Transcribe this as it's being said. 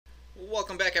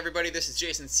Welcome back, everybody. This is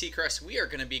Jason Seacrest. We are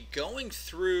going to be going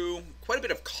through quite a bit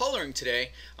of coloring today.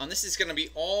 This is going to be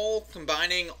all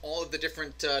combining all of the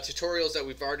different tutorials that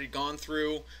we've already gone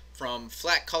through, from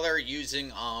flat color using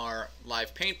our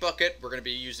live paint bucket. We're going to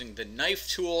be using the knife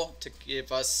tool to give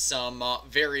us some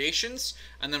variations,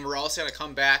 and then we're also going to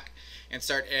come back and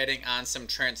start adding on some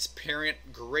transparent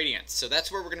gradients. So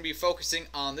that's where we're going to be focusing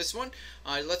on this one.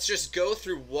 Let's just go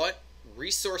through what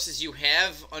resources you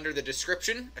have under the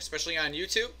description, especially on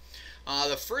YouTube.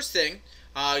 The first thing,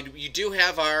 you do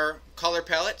have our color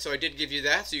palette, so I did give you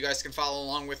that, so you guys can follow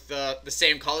along with the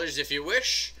same colors if you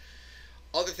wish.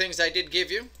 Other things I did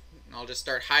give you, I'll just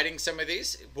start hiding some of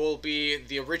these, will be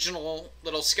the original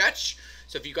little sketch.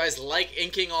 So if you guys like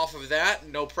inking off of that,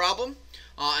 no problem.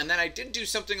 And then I did do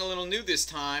something a little new this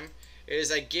time, is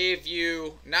I gave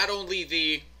you not only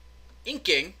the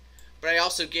inking, but I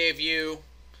also gave you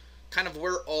kind of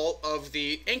where all of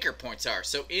the anchor points are.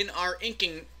 So in our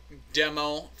inking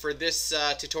demo for this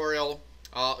tutorial,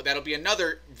 that'll be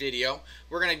another video,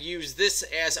 we're going to use this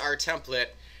as our template,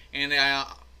 and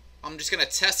I'm just going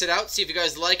to test it out, see if you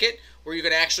guys like it, where you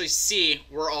can actually see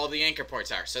where all the anchor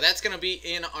points are. So that's going to be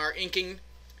in our inking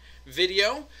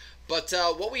video. But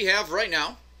what we have right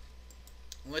now,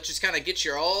 let's just kind of get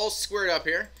you all squared up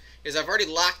here, is I've already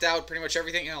locked out pretty much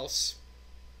everything else,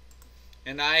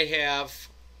 and I have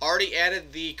already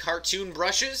added the cartoon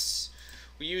brushes.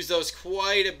 We use those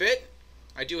quite a bit.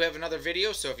 I do have another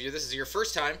video, so if this is your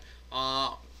first time,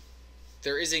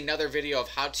 there is another video of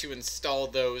how to install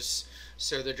those,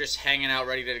 so they're just hanging out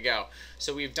ready to go.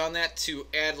 So we've done that to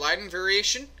add light and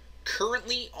variation.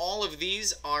 Currently, all of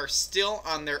these are still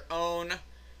on their own.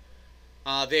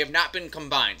 They have not been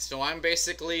combined. So I'm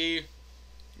basically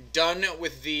done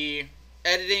with the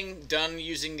editing, done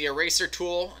using the eraser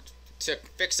tool to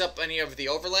fix up any of the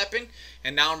overlapping,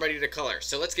 and now I'm ready to color.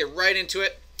 So let's get right into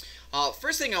it.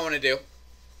 First thing I want to do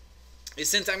is,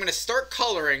 since I'm going to start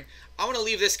coloring, I want to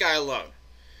leave this guy alone.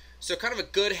 So kind of a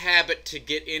good habit to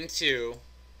get into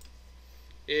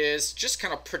is just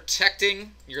kind of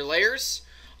protecting your layers.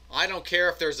 I don't care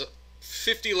if there's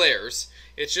 50 layers.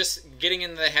 It's just getting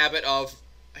in the habit of,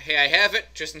 hey, I have it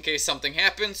just in case something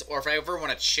happens, or if I ever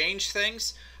want to change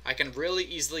things, I can really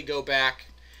easily go back,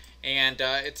 and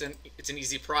it's an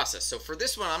easy process. So for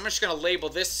this one, I'm just going to label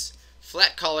this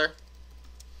flat color,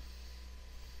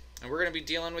 and we're going to be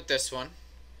dealing with this one.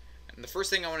 And the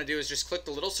first thing I want to do is just click the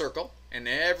little circle, and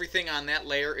everything on that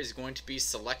layer is going to be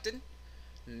selected.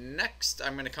 Next,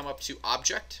 I'm going to come up to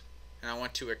Object, and I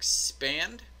want to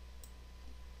expand.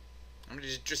 I'm going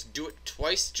to just do it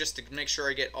twice just to make sure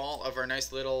I get all of our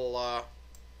nice little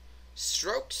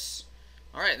strokes.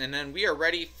 Alright, and then we are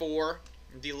ready for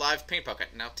the live paint bucket.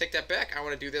 Now take that back. I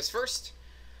want to do this first.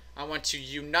 I want to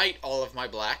unite all of my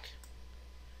black.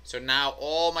 So now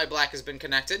all my black has been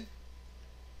connected.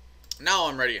 Now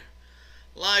I'm ready.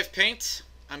 Live paint,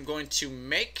 I'm going to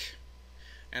make,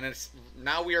 and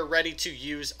now we are ready to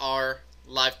use our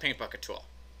live paint bucket tool.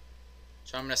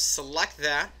 So I'm going to select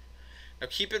that. Now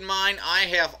keep in mind, I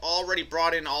have already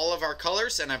brought in all of our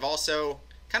colors, and I've also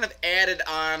kind of added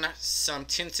on some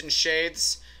tints and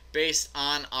shades based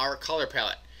on our color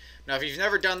palette. Now if you've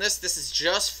never done this, this is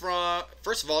just from,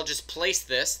 first of all, just place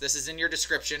this. This is in your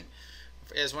description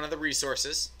as one of the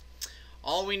resources.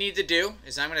 All we need to do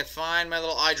is, I'm going to find my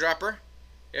little eyedropper.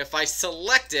 If I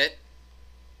select it,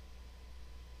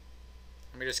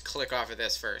 let me just click off of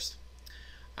this first.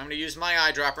 I'm going to use my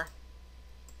eyedropper,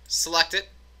 select it.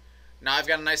 Now I've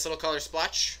got a nice little color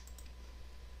splotch,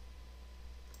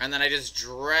 and then I just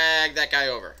drag that guy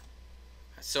over.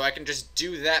 So I can just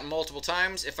do that multiple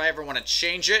times. If I ever want to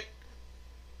change it,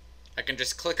 I can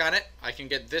just click on it. I can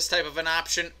get this type of an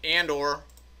option, and or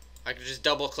I can just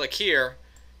double click here,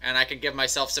 and I can give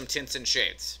myself some tints and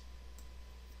shades.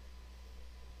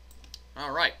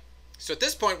 Alright, so at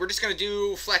this point we're just going to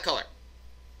do flat color.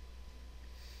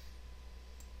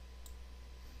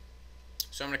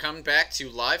 So I'm going to come back to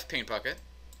live paint bucket,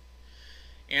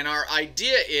 and our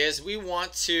idea is we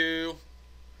want to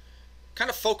kind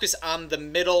of focus on the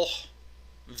middle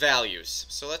values.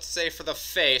 So let's say for the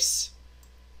face,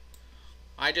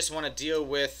 I just want to deal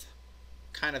with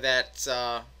kind of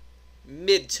that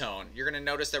mid-tone. You're going to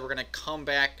notice that we're going to come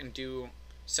back and do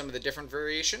some of the different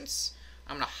variations.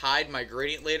 I'm going to hide my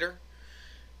gradient layer.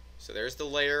 So there's the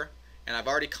layer, and I've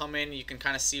already come in. You can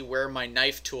kind of see where my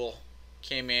knife tool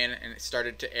came in and it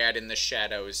started to add in the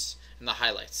shadows and the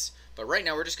highlights. But right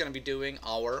now we're just going to be doing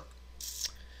our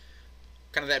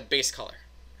kind of that base color.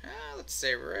 Let's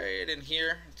say right in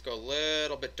here, let's go a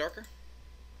little bit darker.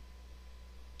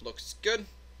 Looks good.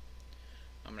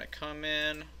 I'm going to come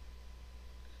in,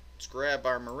 let's grab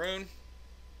our maroon,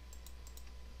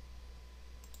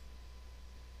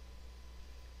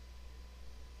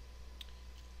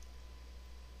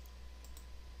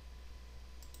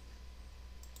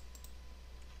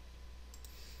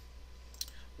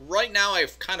 right now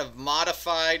I've kind of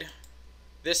modified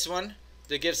this one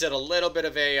that gives it a little bit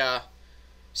of a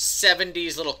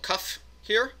 70s little cuff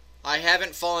here. I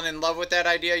haven't fallen in love with that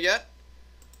idea yet,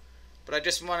 but I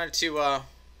just wanted to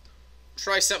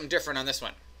try something different on this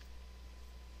one.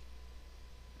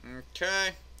 Okay,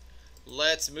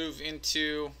 let's move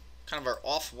into kind of our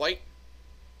off-white.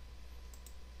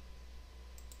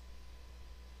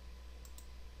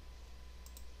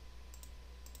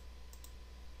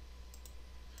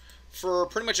 For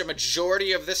pretty much a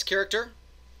majority of this character,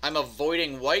 I'm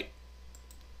avoiding white.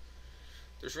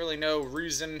 There's really no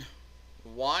reason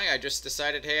why. I just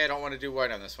decided, hey, I don't want to do white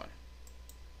on this one.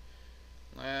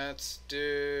 Let's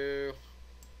do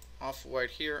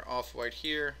off-white here, off-white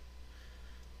here.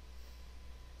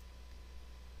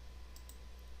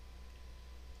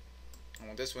 I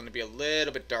want this one to be a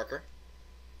little bit darker.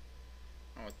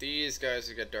 I want these guys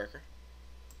to get darker.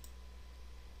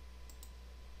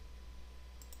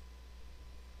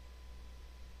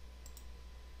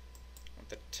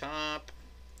 The top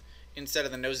inside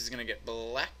of the nose is going to get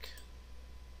black.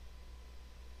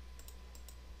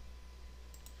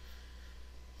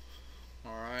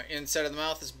 Alright, inside of the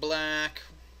mouth is black.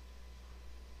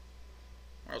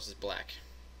 Where else is black?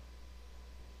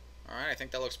 Alright, I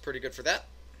think that looks pretty good for that.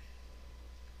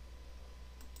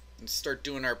 Let's start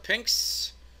doing our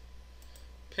pinks.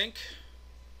 Pink,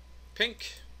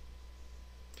 pink,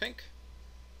 pink.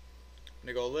 I'm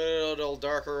going to go a little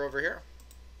darker over here.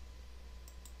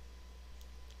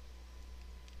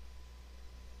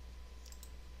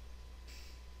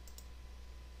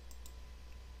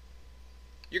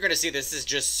 You're going to see this is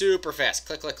just super fast.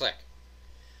 Click, click, click.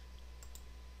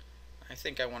 I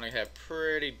think I want to have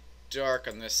pretty dark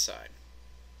on this side.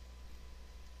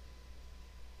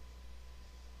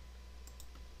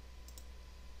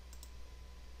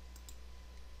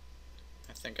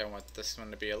 I think I want this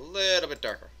one to be a little bit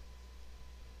darker.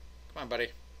 Come on,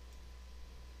 buddy.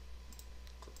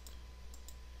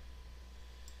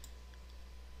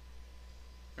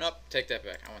 Nope, take that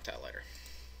back. I want that lighter.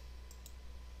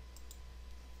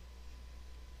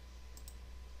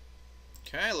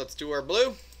 Okay, let's do our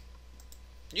blue.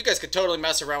 You guys could totally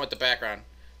mess around with the background.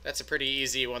 That's a pretty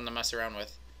easy one to mess around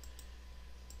with.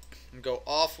 And go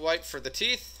off-white for the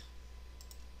teeth.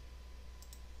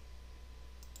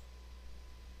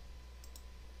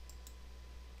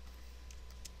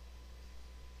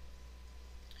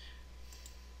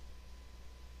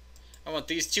 I want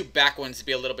these two back ones to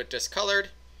be a little bit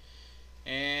discolored.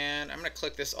 And I'm going to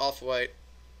click this off-white.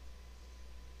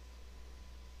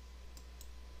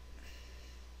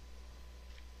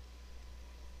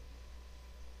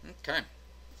 Okay.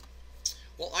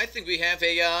 Well, I think we have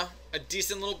a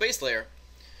decent little base layer.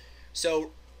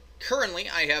 So currently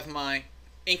I have my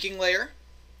inking layer.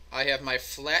 I have my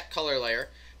flat color layer.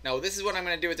 Now this is what I'm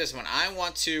going to do with this one. I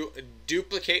want to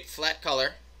duplicate flat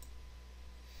color.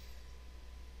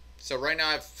 So right now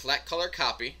I have flat color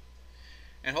copy.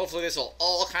 And hopefully this will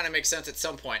all kind of make sense at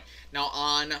some point. Now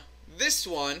on this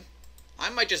one, I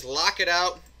might just lock it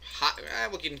out.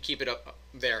 We can keep it up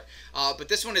there. But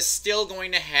this one is still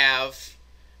going to have,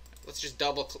 let's just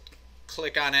double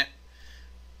click on it.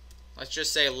 Let's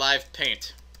just say live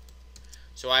paint.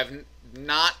 So I've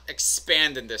not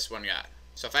expanded this one yet.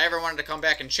 So if I ever wanted to come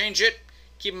back and change it,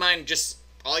 keep in mind just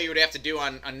all you would have to do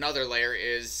on another layer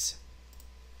is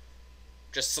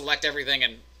just select everything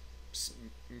and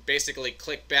basically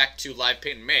click back to live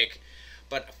paint and make.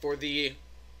 But for the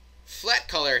flat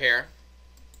color here,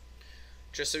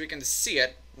 just so we can see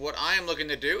it, what I am looking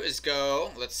to do is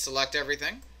go, let's select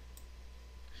everything.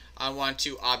 I want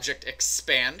to object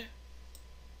expand.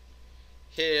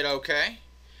 Hit OK.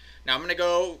 Now I'm going to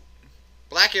go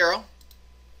black arrow.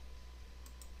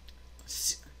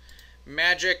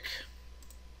 Magic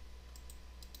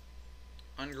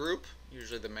ungroup.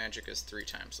 Usually the magic is 3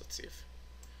 times. Let's see if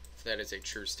that is a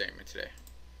true statement today.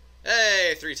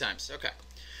 Hey, 3 times. Okay.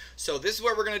 So this is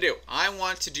what we're going to do. I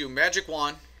want to do magic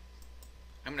wand.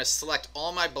 I'm going to select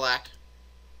all my black.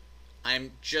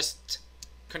 I'm just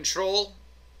Control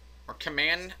or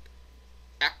Command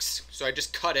X, so I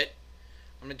just cut it.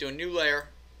 I'm going to do a new layer.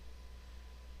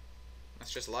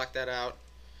 Let's just lock that out.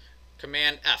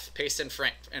 Command F, paste in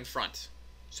front.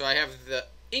 So I have the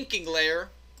inking layer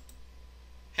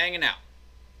hanging out.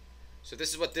 So this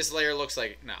is what this layer looks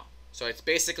like now. So it's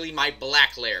basically my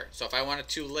black layer. So if I wanted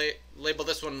to label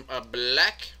this one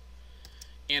black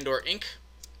and or ink,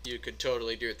 you could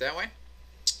totally do it that way.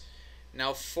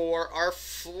 Now for our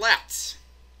flat,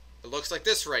 it looks like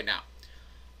this right now.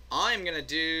 I'm going to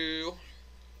do,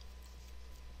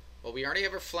 well, we already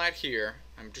have our flat here.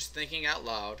 I'm just thinking out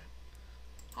loud.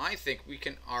 I think we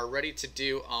are ready to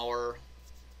do our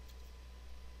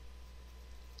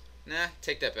Nah,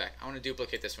 take that back. I want to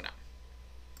duplicate this one out.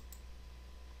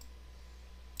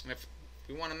 And if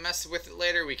we want to mess with it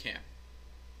later, we can.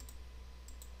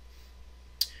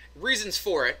 Reasons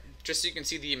for it, just so you can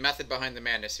see the method behind the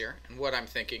madness here, and what I'm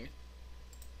thinking,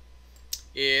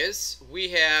 is we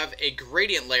have a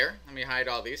gradient layer. Let me hide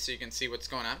all these so you can see what's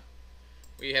going on.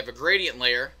 We have a gradient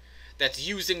layer that's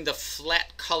using the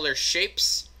flat color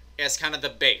shapes as kind of the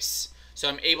base. So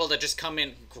I'm able to just come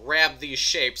in, grab these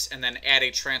shapes, and then add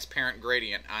a transparent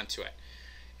gradient onto it.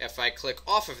 If I click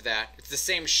off of that, it's the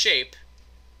same shape.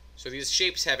 So these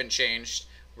shapes haven't changed.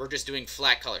 We're just doing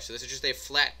flat color. So this is just a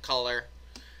flat color,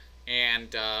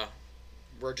 and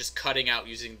we're just cutting out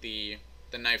using the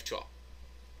knife tool.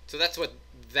 So that's what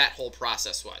that whole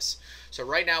process was. So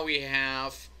right now we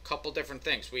have a couple different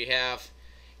things. We have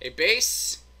a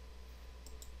base.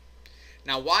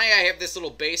 Now why I have this little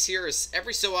base here is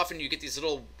every so often you get these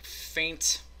little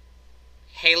faint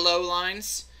halo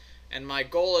lines, and my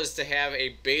goal is to have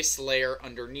a base layer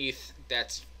underneath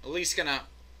that's at least gonna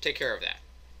take care of that.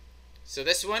 So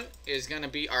this one is gonna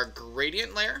be our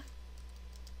gradient layer,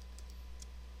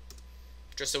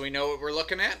 just so we know what we're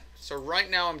looking at. So right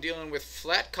now I'm dealing with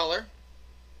flat color,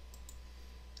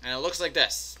 and it looks like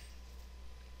this.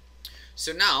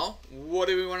 So now, what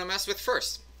do we want to mess with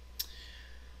first?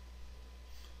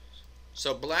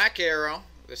 So black arrow,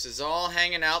 this is all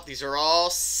hanging out. These are all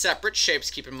separate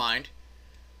shapes, keep in mind.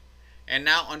 And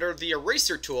now under the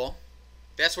eraser tool,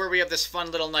 that's where we have this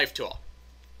fun little knife tool.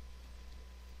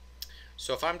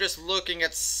 So if I'm just looking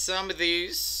at some of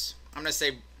these, I'm going to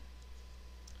say,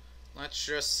 let's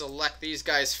just select these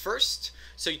guys first.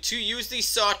 So to use the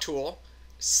saw tool,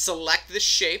 select the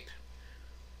shape,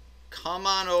 come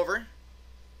on over,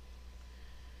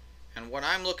 and what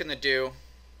I'm looking to do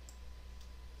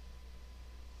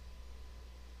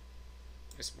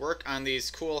is work on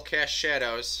these cool cast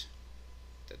shadows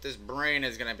that this brain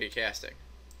is going to be casting.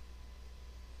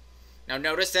 Now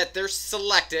notice that they're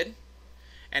selected,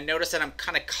 and notice that I'm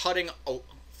kind of cutting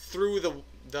through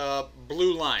the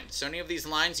blue line. So any of these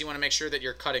lines you want to make sure that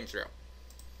you're cutting through.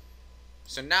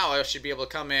 So now I should be able to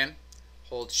come in,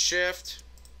 hold shift,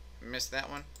 miss that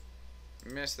one,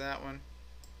 miss that one,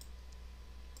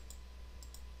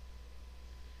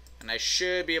 and I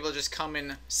should be able to just come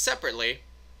in separately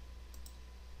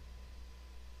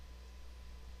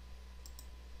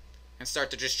and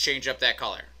start to just change up that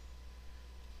color.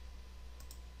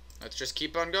 Let's just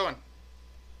keep on going.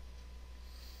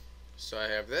 So I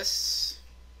have this.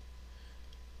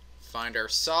 Find our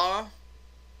saw.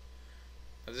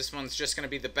 This one's just going to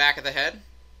be the back of the head.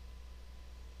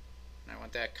 I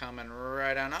want that coming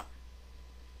right on up.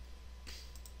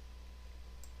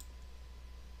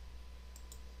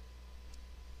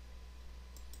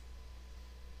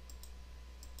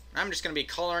 I'm just going to be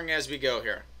coloring as we go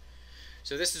here.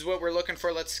 So this is what we're looking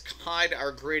for. Let's hide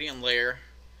our gradient layer.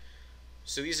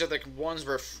 So these are the ones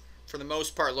we're, for the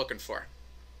most part, looking for.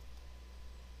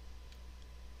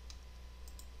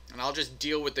 And I'll just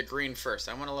deal with the green first.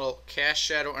 I want a little cast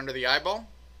shadow under the eyeball.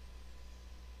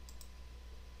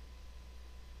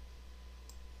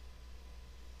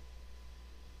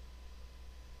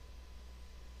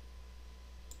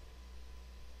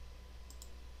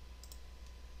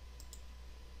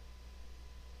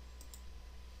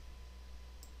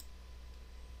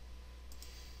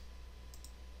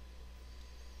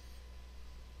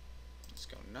 Let's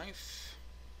go knife.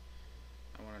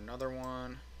 I want another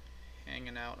one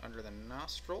hanging out under the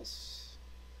nostrils.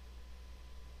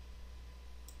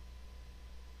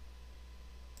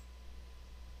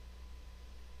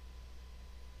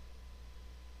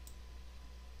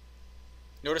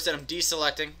 Notice that I'm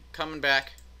deselecting, coming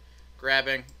back,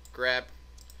 grabbing, grab.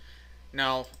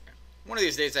 Now, one of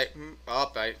these days I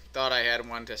thought I had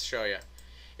one to show you.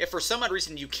 If for some odd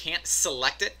reason you can't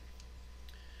select it,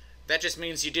 that just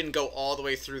means you didn't go all the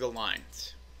way through the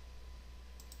lines.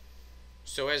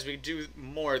 So as we do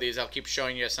more of these, I'll keep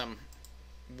showing you some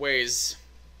ways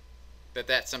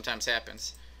that sometimes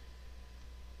happens.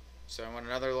 So I want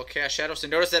another little cast shadow. So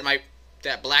notice that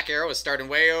that black arrow is starting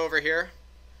way over here.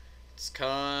 It's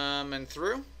coming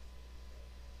through.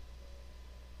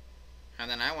 And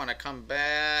then I want to come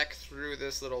back through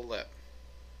this little lip.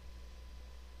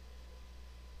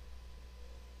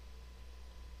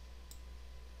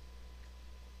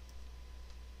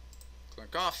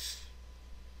 Click off.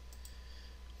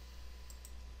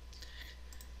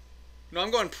 Now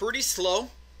I'm going pretty slow,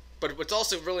 but what's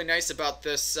also really nice about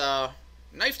this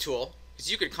knife tool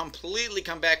is you could completely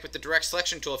come back with the direct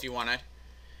selection tool if you wanted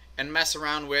and mess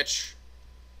around with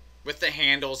the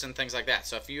handles and things like that.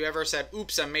 So if you ever said,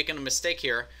 oops, I'm making a mistake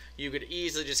here, you could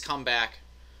easily just come back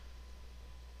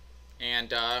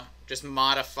and just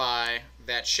modify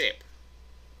that shape.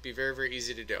 Be very, very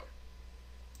easy to do.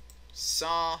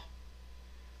 Saw.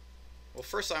 Well,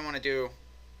 first I want to do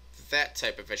that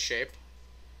type of a shape.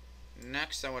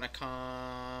 Next I want to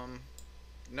come,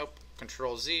 nope,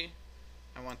 Control Z.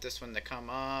 I want this one to come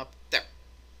up there.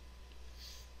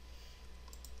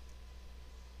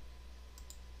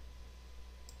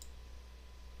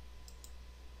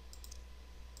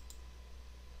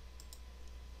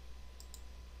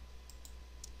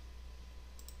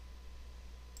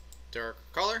 Dark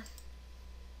color.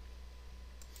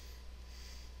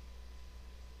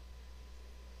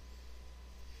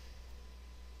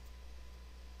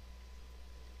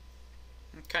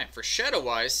 Okay, for shadow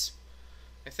wise,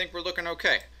 I think we're looking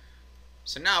okay.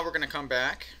 So now we're going to come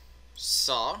back,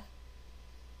 saw,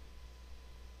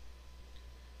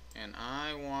 and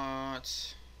I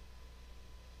want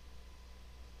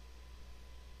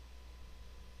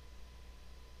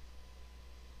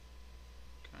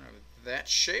kind of that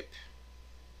shape.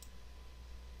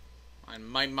 I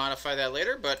might modify that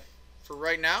later, but for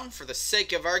right now, for the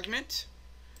sake of argument,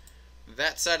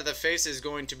 that side of the face is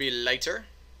going to be lighter.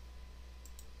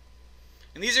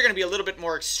 And these are going to be a little bit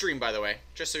more extreme, by the way,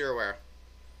 just so you're aware.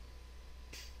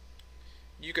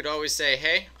 You could always say,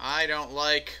 hey, I don't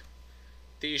like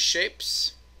these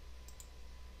shapes.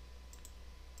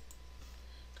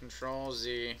 Control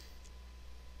Z.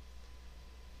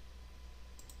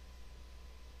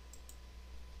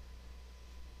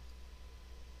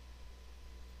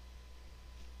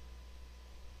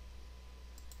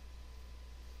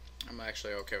 I'm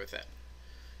actually okay with that.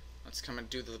 Let's come and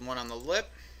do the one on the lip.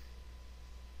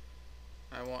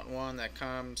 I want one that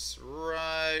comes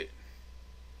right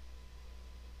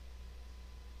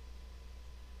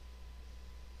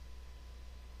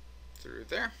through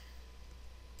there.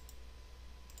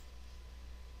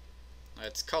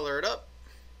 Let's color it up.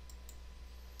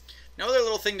 Another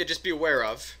little thing to just be aware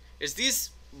of is these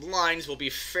lines will be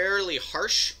fairly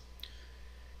harsh.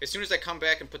 As soon as I come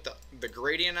back and put the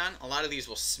gradient on, a lot of these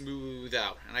will smooth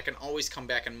out, and I can always come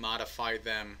back and modify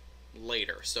them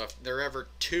later. So if they're ever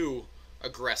too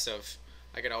aggressive,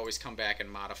 I could always come back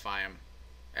and modify them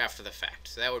after the fact.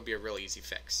 So that would be a really easy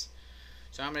fix.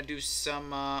 So I'm going to do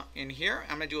some in here.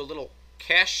 I'm going to do a little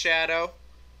cast shadow.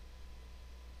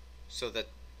 So the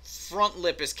front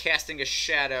lip is casting a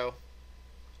shadow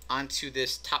onto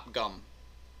this top gum.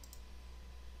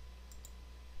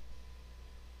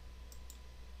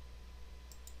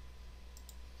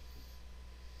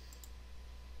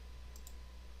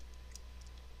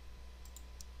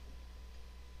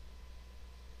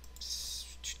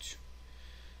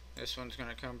 This one's going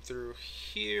to come through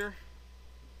here.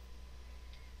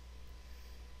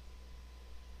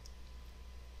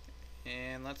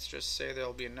 And let's just say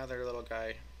there'll be another little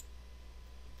guy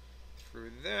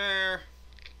through there.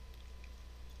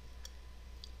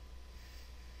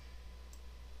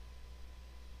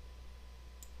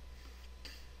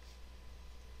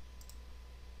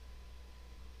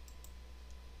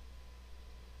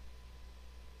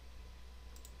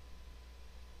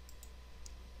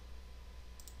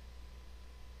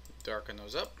 Darken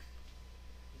those up.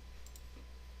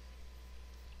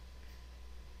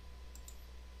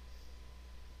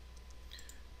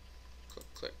 Click,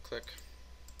 click, click.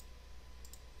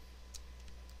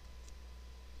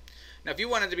 Now if you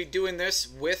wanted to be doing this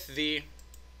with the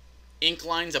ink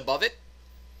lines above it,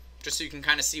 just so you can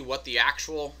kind of see what the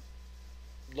actual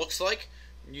looks like,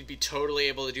 you'd be totally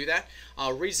able to do that.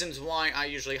 Reasons why I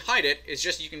usually hide it is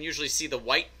just you can usually see the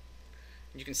white.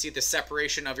 You can see the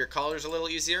separation of your colors a little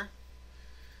easier,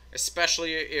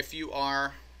 especially if you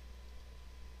are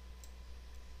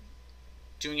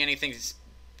doing anything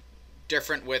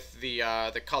different with the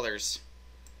colors.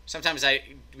 Sometimes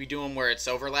we do them where it's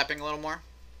overlapping a little more.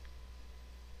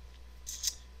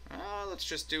 Let's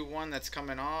just do one that's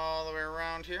coming all the way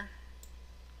around here.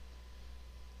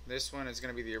 This one is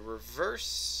going to be the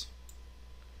reverse.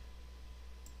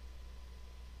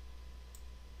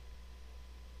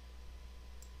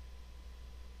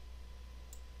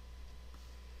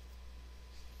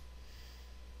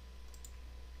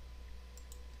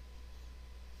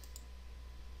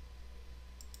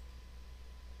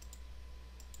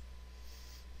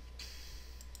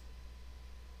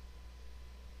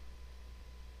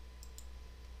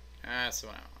 That's the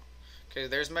one I want. Okay,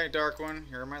 there's my dark one.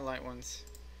 Here are my light ones.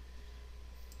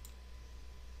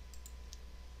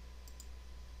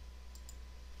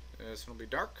 This one will be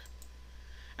dark.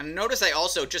 And notice I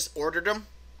also just ordered them.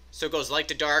 So it goes light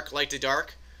to dark, light to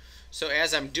dark. So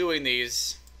as I'm doing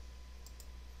these,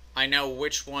 I know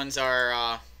which ones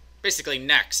are basically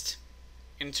next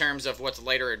in terms of what's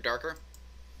lighter or darker.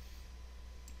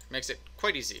 Makes it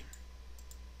quite easy.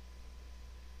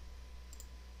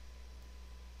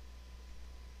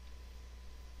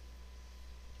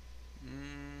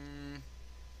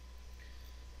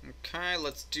 Okay,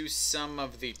 let's do some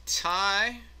of the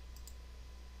tie.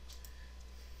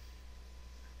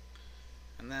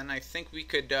 And then I think we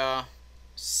could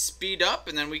speed up,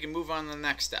 and then we can move on to the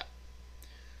next step.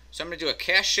 So I'm going to do a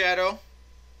cast shadow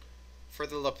for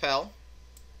the lapel.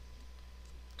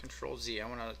 Control Z. I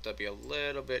want it to be a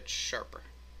little bit sharper.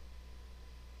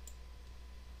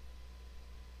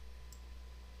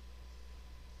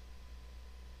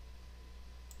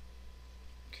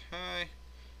 Okay.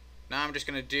 Now I'm just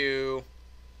going to do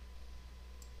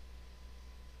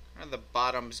kind of the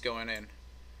bottoms going in.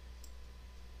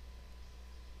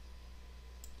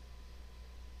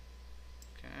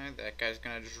 Okay, that guy's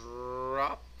going to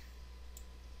drop.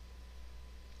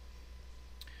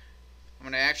 I'm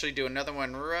going to actually do another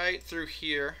one right through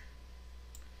here.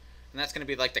 And that's going to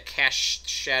be like the cast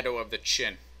shadow of the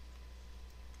chin.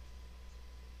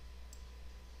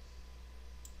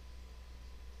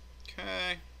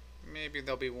 Okay, maybe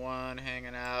there'll be one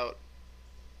hanging out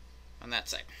on that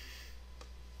side.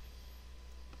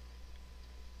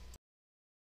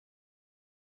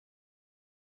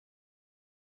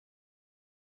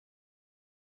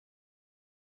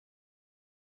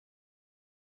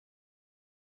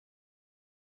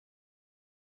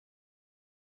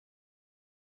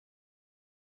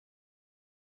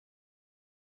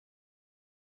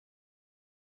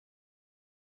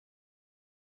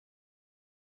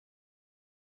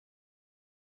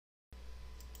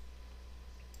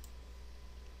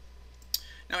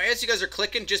 Now, as you guys are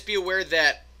clicking, just be aware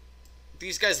that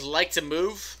these guys like to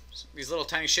move, these little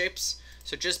tiny shapes.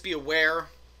 So just be aware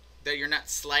that you're not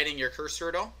sliding your cursor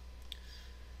at all.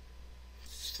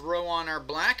 Throw on our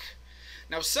black.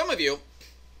 Now, some of you,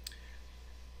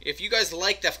 if you guys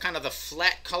like the kind of the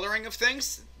flat coloring of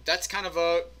things, that's kind of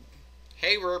a,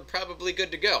 hey, we're probably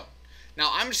good to go. Now,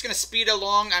 I'm just going to speed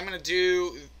along. I'm going to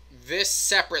do this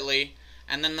separately.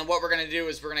 And then what we're going to do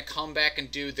is we're going to come back and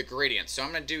do the gradient. So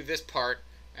I'm going to do this part.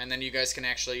 And then you guys can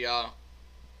actually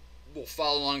we'll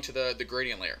follow along to the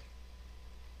gradient layer.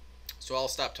 So I'll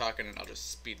stop talking and I'll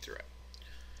just speed through it.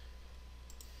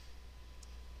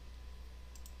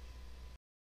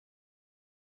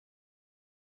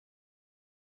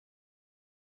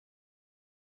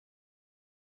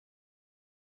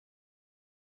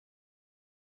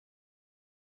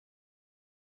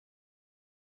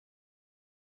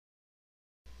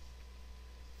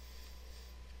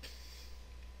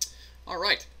 All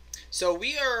right, so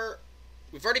we've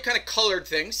already kind of colored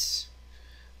things.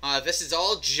 This has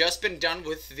all just been done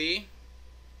with the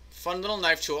fun little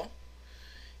knife tool.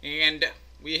 And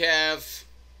we have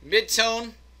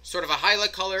mid-tone, sort of a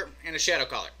highlight color, and a shadow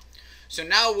color. So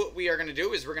now what we are going to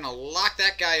do is we're going to lock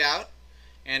that guy out.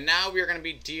 And now we are going to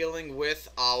be dealing with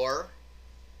our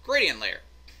gradient layer.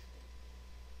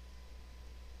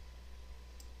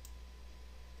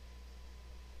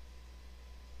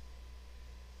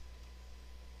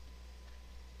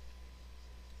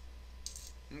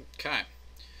 Okay,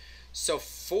 so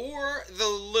for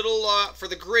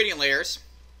the gradient layers,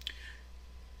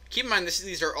 keep in mind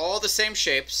these are all the same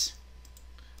shapes.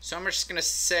 So I'm just going to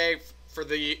say, for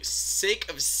the sake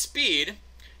of speed,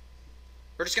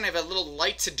 we're just going to have a little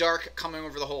light to dark coming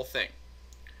over the whole thing.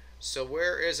 So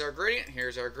where is our gradient?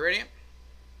 Here's our gradient.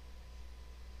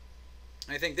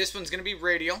 I think this one's going to be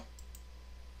radial.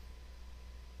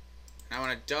 And I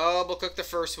want to double click the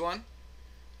first one.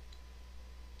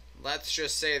 Let's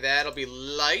just say that'll be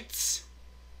light.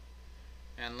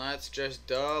 And let's just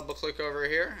double click over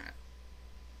here.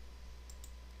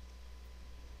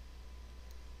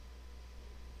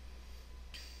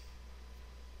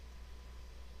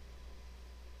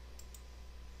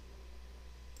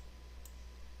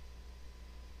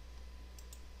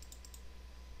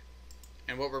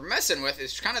 And what we're messing with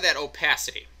is kind of that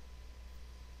opacity.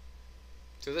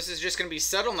 So this is just going to be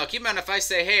subtle. Now keep in mind, if I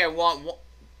say, hey, I want,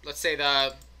 let's say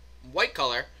the white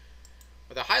color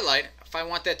with a highlight, if I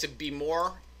want that to be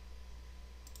more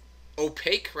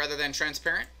opaque rather than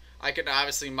transparent, I could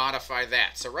obviously modify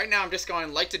that. So right now I'm just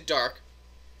going light to dark.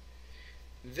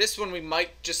 This one we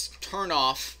might just turn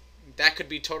off. That could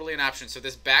be totally an option. So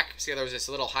this back, see how there's this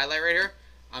little highlight right here?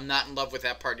 I'm not in love with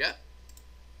that part yet.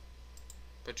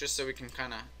 But just so we can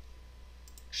kind of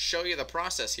show you the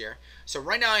process here. So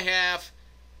right now I have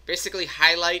basically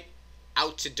highlight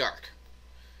out to dark.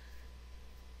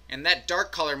 And that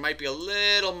dark color might be a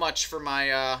little much for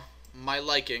my my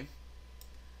liking.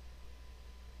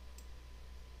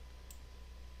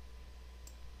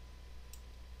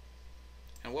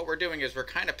 And what we're doing is we're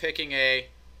kind of picking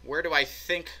where do I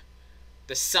think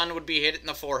the sun would be hitting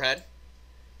the forehead.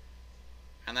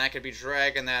 And then I could be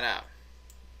dragging that out.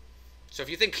 So if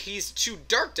you think he's too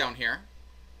dark down here,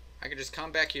 I could just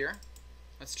come back here.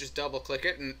 Let's just double click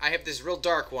it. And I have this real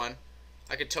dark one.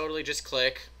 I could totally just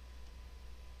click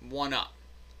one up.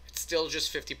 It's still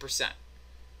just 50%.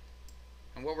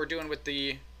 And what we're doing with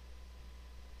the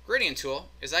gradient tool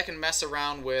is I can mess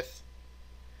around with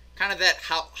kind of that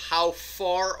how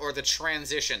far or the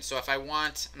transition. So if I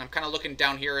want, and I'm kind of looking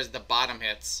down here as the bottom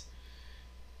hits,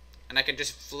 and I can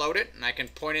just float it and I can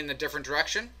point it in a different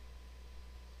direction.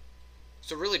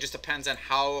 So it really just depends on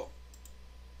how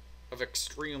of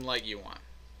extreme light you want.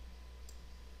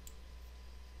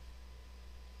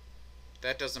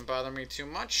 That doesn't bother me too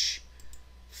much.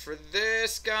 For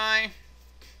this guy,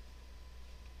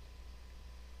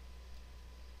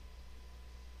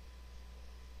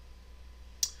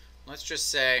 let's just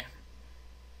say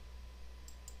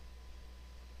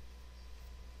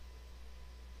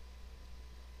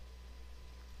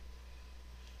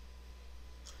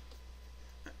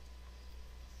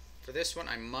for this one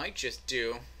I might just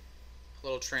do a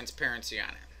little transparency on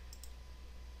it.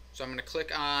 So I'm going to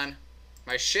click on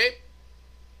my shape.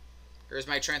 Here's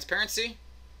my transparency.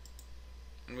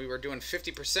 And we were doing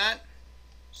 50%.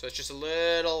 So it's just a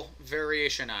little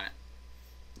variation on it.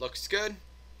 Looks good.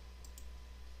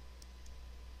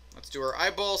 Let's do our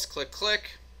eyeballs. Click,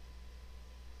 click.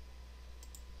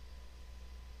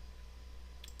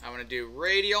 I want to do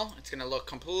radial. It's going to look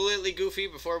completely goofy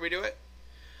before we do it.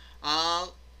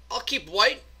 I'll keep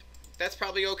white. That's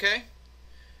probably okay.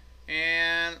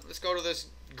 And let's go to this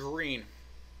green.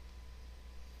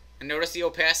 And notice the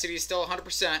opacity is still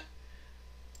 100%.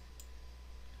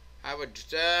 I would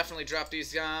definitely drop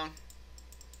these down.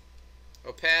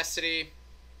 Opacity.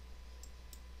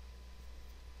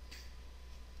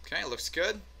 Okay, looks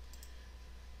good.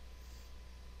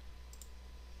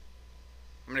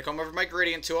 I'm going to come over to my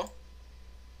gradient tool.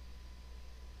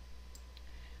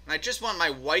 And I just want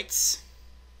my whites,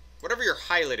 whatever your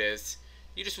highlight is,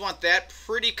 you just want that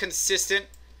pretty consistent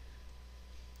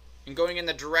and going in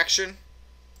the direction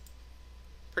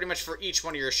pretty much for each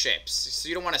one of your shapes. So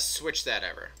you don't want to switch that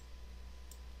ever.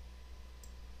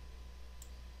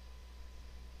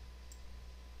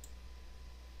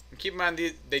 And keep in mind,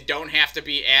 they don't have to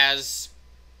be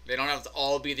they don't have to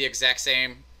all be the exact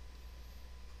same.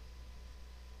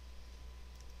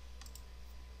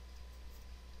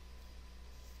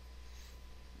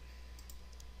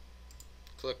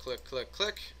 Click, click, click,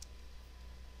 click.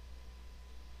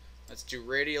 Let's do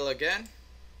radial again.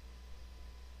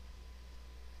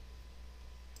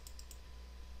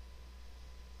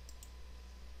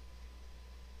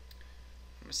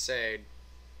 I'm going to say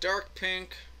dark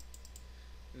pink.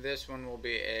 This one will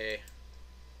be a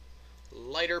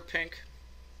lighter pink.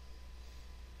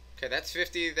 Okay, that's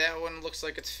 50. That one looks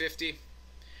like it's 50.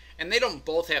 And they don't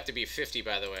both have to be 50,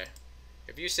 by the way.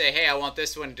 If you say, hey, I want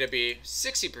this one to be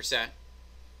 60%,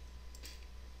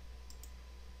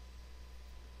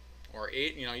 or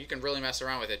 8, you know, you can really mess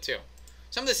around with it too.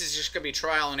 Some of this is just going to be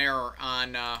trial and error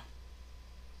on how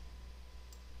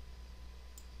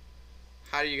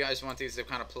do you guys want these to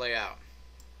kind of play out.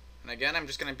 And again, I'm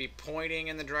just going to be pointing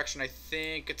in the direction I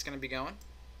think it's going to be going.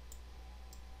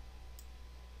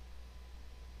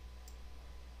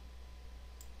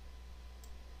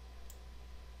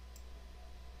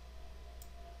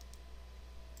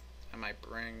 I might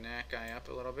bring that guy up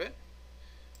a little bit.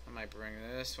 I might bring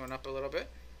this one up a little bit.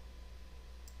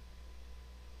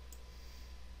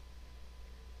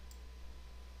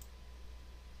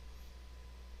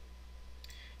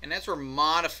 And as we're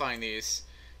modifying these,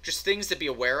 just things to be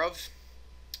aware of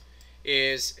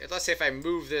is, let's say if I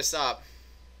move this up,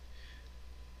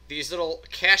 these little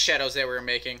cast shadows that we were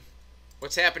making,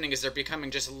 what's happening is they're becoming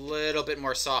just a little bit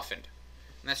more softened.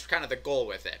 And that's kind of the goal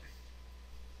with it.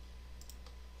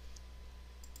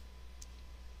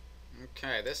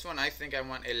 Okay, this one I think I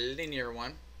want a linear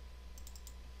one.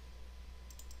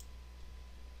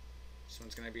 This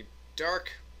one's going to be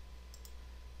dark.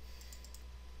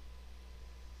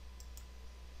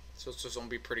 So it's just going to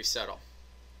be pretty subtle.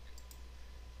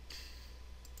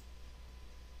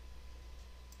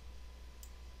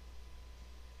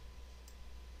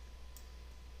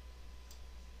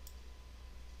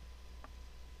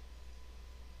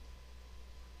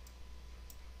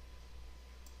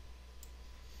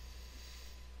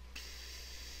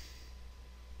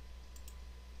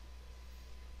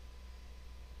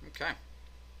 Okay.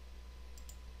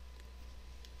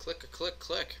 Click, click,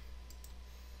 click.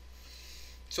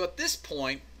 So at this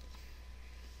point,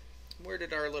 where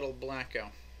did our little black go?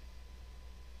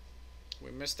 We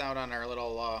missed out on our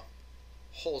little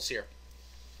holes here.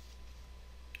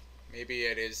 Maybe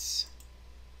it is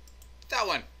that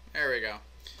one. There we go.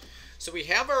 So we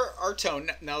have our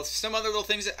tone. Now some other little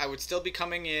things that I would still be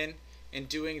coming in and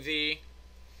doing the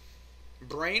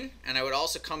brain, and I would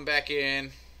also come back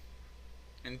in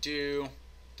and do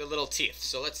the little teeth.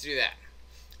 So let's do that.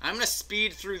 I'm going to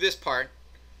speed through this part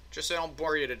just so I don't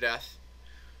bore you to death.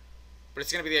 But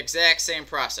it's going to be the exact same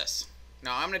process.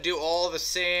 Now I'm going to do all the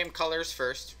same colors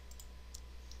first.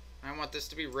 I want this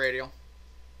to be radial.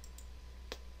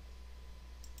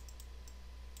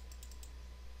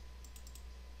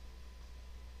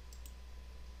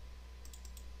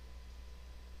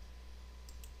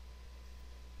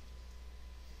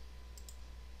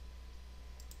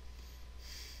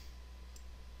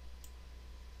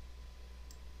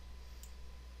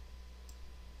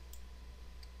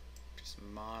 Just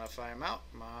modify them out,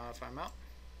 modify them out.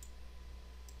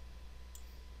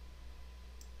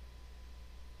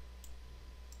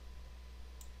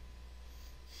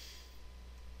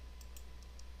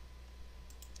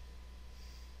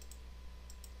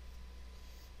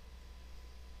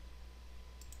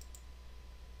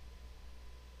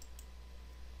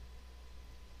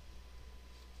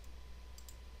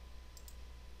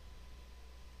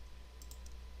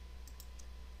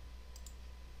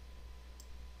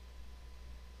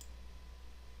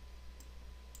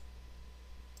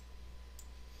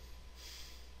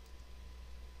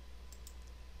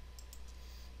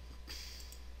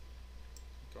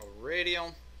 Go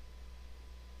radial.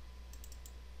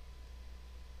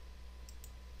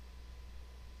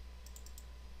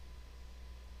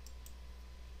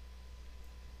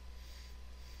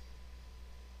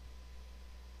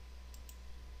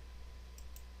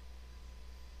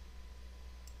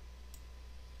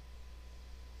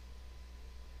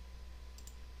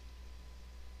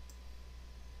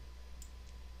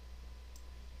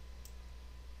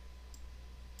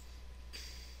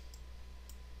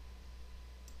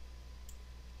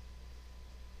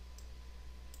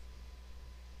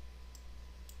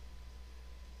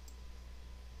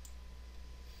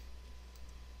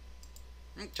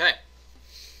 Okay.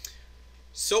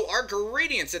 So our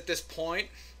gradients at this point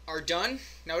are done.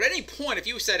 Now at any point, if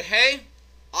you said, hey,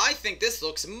 I think this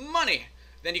looks money,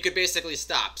 then you could basically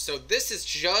stop. So this is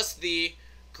just the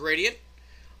gradient.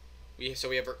 So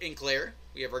we have our ink layer.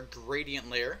 We have our gradient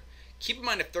layer. Keep in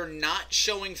mind if they're not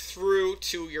showing through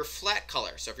to your flat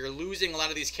color. So if you're losing a lot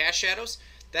of these cast shadows,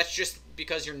 that's just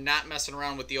because you're not messing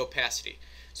around with the opacity.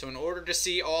 So in order to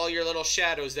see all your little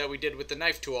shadows that we did with the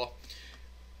knife tool,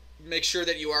 make sure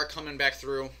that you are coming back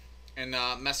through and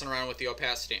messing around with the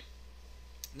opacity.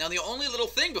 Now the only little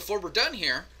thing before we're done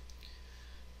here,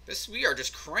 we are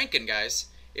just cranking, guys,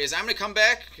 is I'm going to come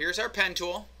back. Here's our pen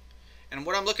tool. And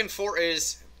what I'm looking for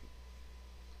is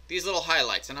these little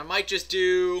highlights. And I might just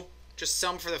do just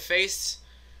some for the face.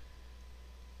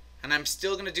 And I'm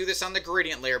still going to do this on the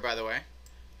gradient layer, by the way.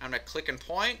 I'm going to click and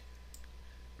point.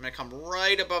 I'm going to come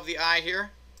right above the eye here.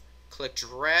 Click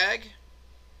drag.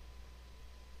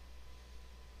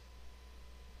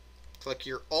 Click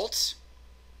your Alt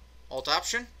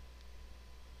option.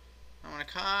 I'm going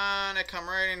to kind of come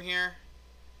right in here.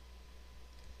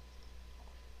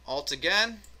 Alt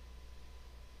again.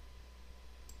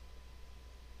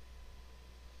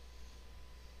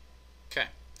 Okay,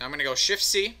 now I'm going to go Shift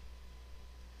C.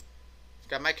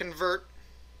 Got my convert.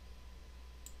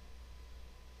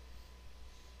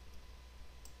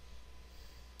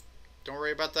 Don't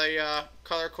worry about the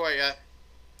color quite yet.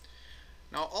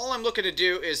 Now all I'm looking to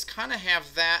do is kind of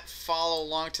have that follow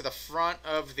along to the front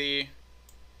of the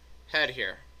head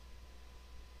here.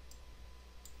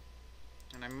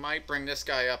 And I might bring this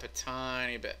guy up a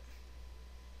tiny bit.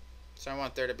 So I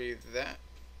want there to be that.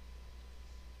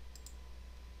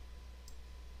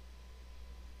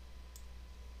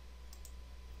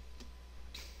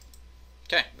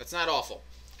 Okay, that's not awful.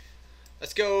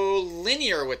 Let's go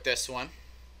linear with this one.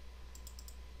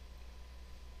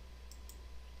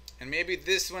 And maybe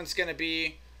this one's going to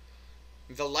be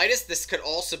the lightest. This could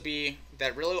also be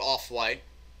that really off-white.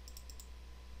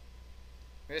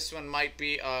 This one might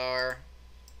be our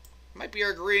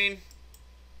green.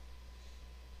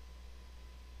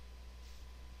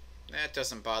 That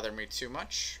doesn't bother me too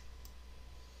much.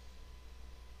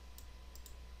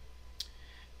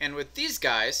 And with these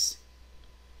guys,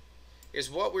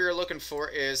 is what we were looking for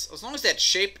is, as long as that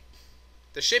shape,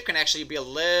 the shape can actually be a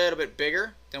little bit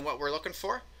bigger than what we're looking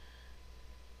for.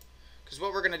 Because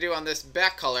what we're going to do on this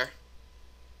back color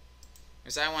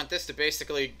is I want this to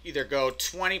basically either go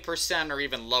 20% or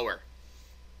even lower.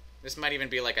 This might even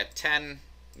be like a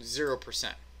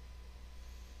 0%.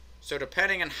 So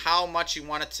depending on how much you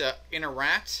want it to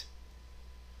interact,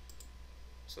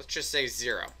 so let's just say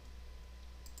 0.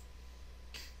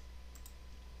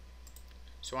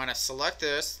 So I want to select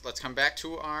this. Let's come back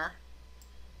to our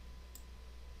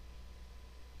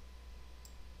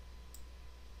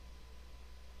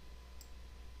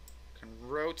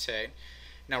rotate.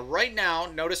 Now right now,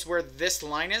 notice where this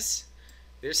line is.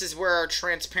 This is where our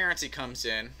transparency comes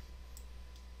in.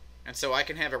 And so I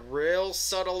can have a real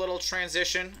subtle little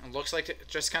transition. It looks like it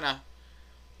just kind of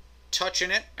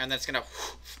touching it, and then it's going to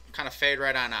kind of fade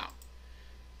right on out.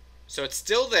 So it's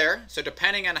still there. So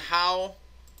depending on how,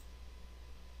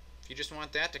 if you just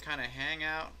want that to kind of hang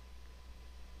out,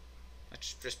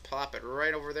 let's just plop it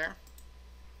right over there.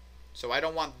 So I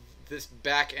don't want this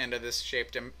back end of this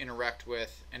shape to interact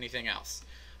with anything else.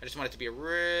 I just want it to be a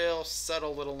real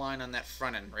subtle little line on that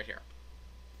front end right here.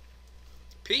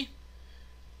 P.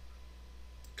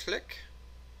 Click.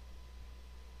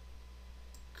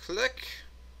 Click.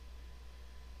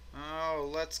 Oh,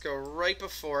 let's go right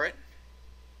before it.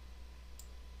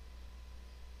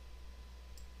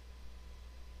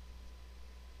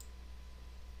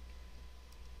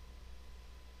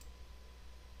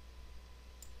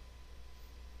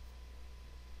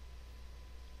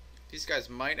 These guys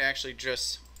might actually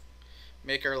just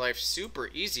make our life super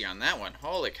easy on that one.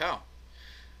 Holy cow.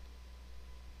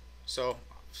 So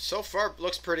far it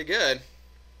looks pretty good.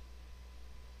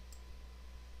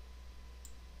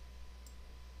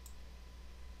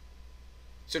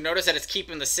 So notice that it's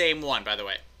keeping the same one, by the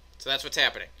way. So that's what's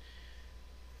happening.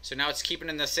 So now it's keeping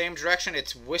in the same direction.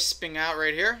 It's wisping out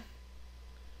right here.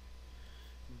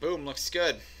 Boom, looks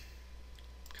good.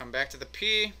 Come back to the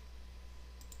P.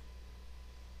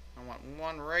 I want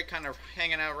one right kind of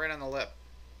hanging out right on the lip.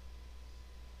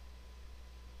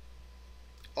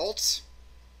 Alt.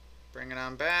 Bring it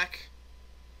on back.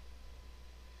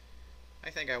 I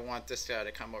think I want this guy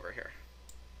to come over here.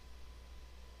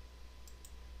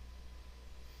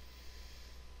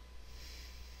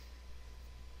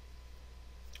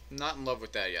 I'm not in love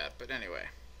with that yet, but anyway.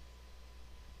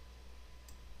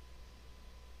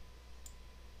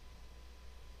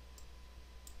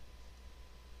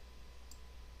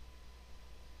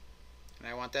 And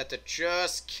I want that to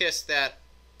just kiss that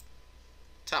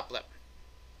top lip.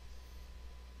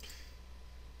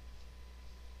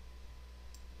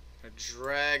 I'm gonna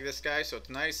drag this guy so it's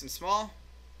nice and small.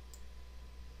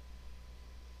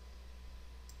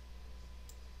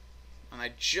 And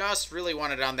I just really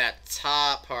want it on that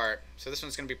top part. So this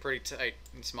one's going to be pretty tight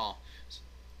and small. So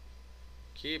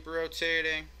keep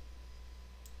rotating.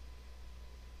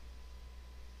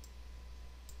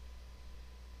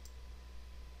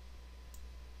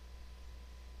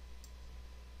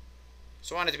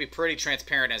 So I want it to be pretty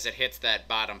transparent as it hits that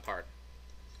bottom part.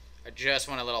 I just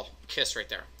want a little kiss right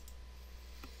there.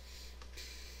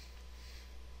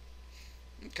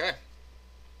 Okay.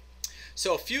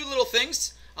 So a few little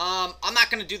things. I'm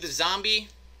not going to do the zombie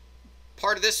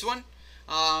part of this one,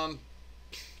 but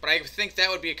I think that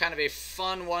would be kind of a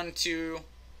fun one to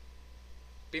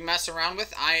be messing around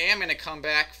with. I am going to come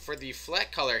back for the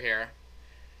flat color here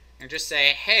and just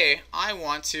say, hey, I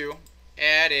want to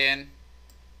add in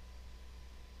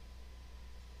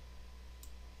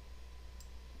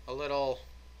a little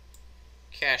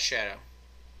cast shadow.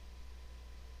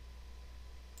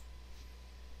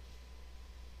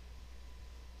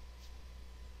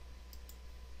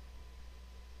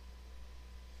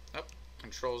 Oh,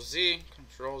 Control Z,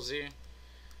 Control Z.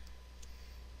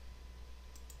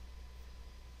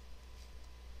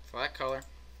 Flat color.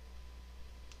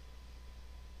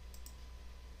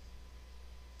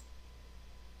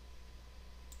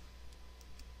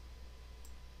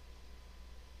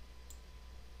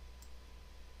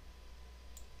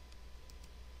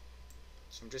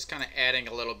 So I'm just kind of adding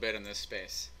a little bit in this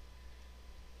space.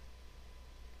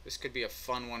 This could be a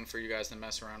fun one for you guys to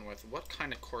mess around with. What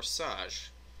kind of corsage?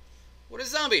 What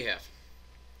does zombie have?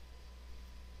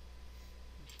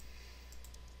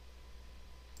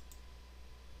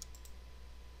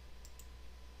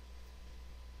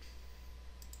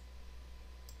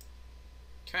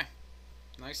 Okay,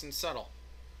 nice and subtle.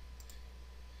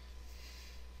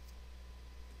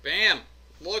 Bam!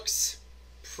 Looks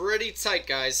pretty tight,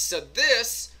 guys. So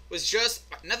this was just,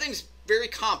 nothing's very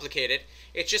complicated.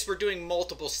 It's just we're doing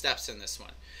multiple steps in this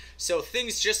one. So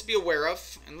things just to be aware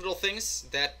of, and little things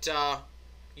that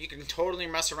you can totally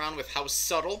mess around with how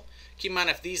subtle. Keep in mind,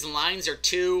 if these lines are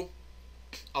too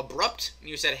abrupt, and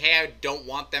you said, hey, I don't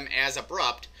want them as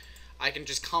abrupt, I can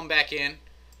just come back in,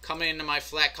 come into my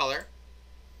flat color,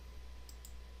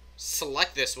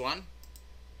 select this one.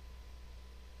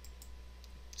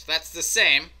 So that's the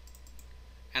same.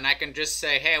 And I can just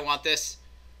say, hey, I want this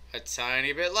a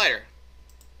tiny bit lighter.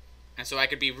 And so I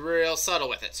could be real subtle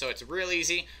with it. So it's real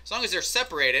easy. As long as they're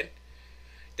separated,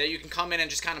 that you can come in and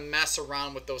just kind of mess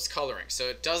around with those colorings. So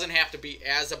it doesn't have to be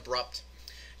as abrupt.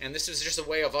 And this is just a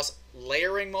way of us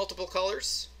layering multiple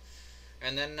colors.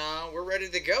 And then we're ready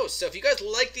to go. So if you guys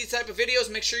like these type of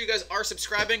videos, make sure you guys are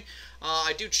subscribing.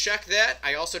 I do check that.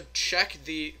 I also check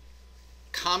the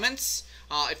comments.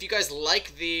 If you guys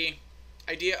like the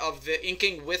idea of the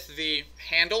inking with the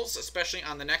handles, especially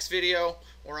on the next video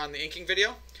or on the inking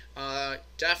video,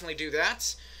 definitely do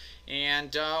that.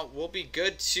 And we'll be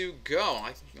good to go.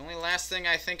 The only last thing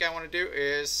I think I want to do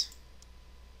is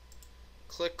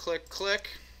click, click, click.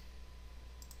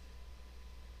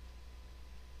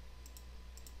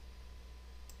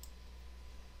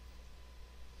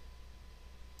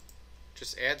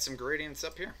 Just add some gradients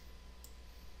up here.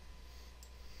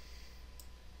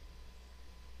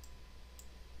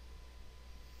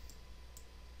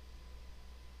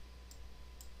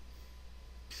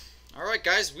 Alright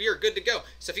guys, we are good to go.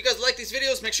 So if you guys like these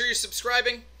videos, make sure you're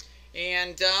subscribing,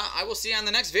 and I will see you on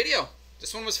the next video.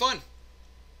 This one was fun.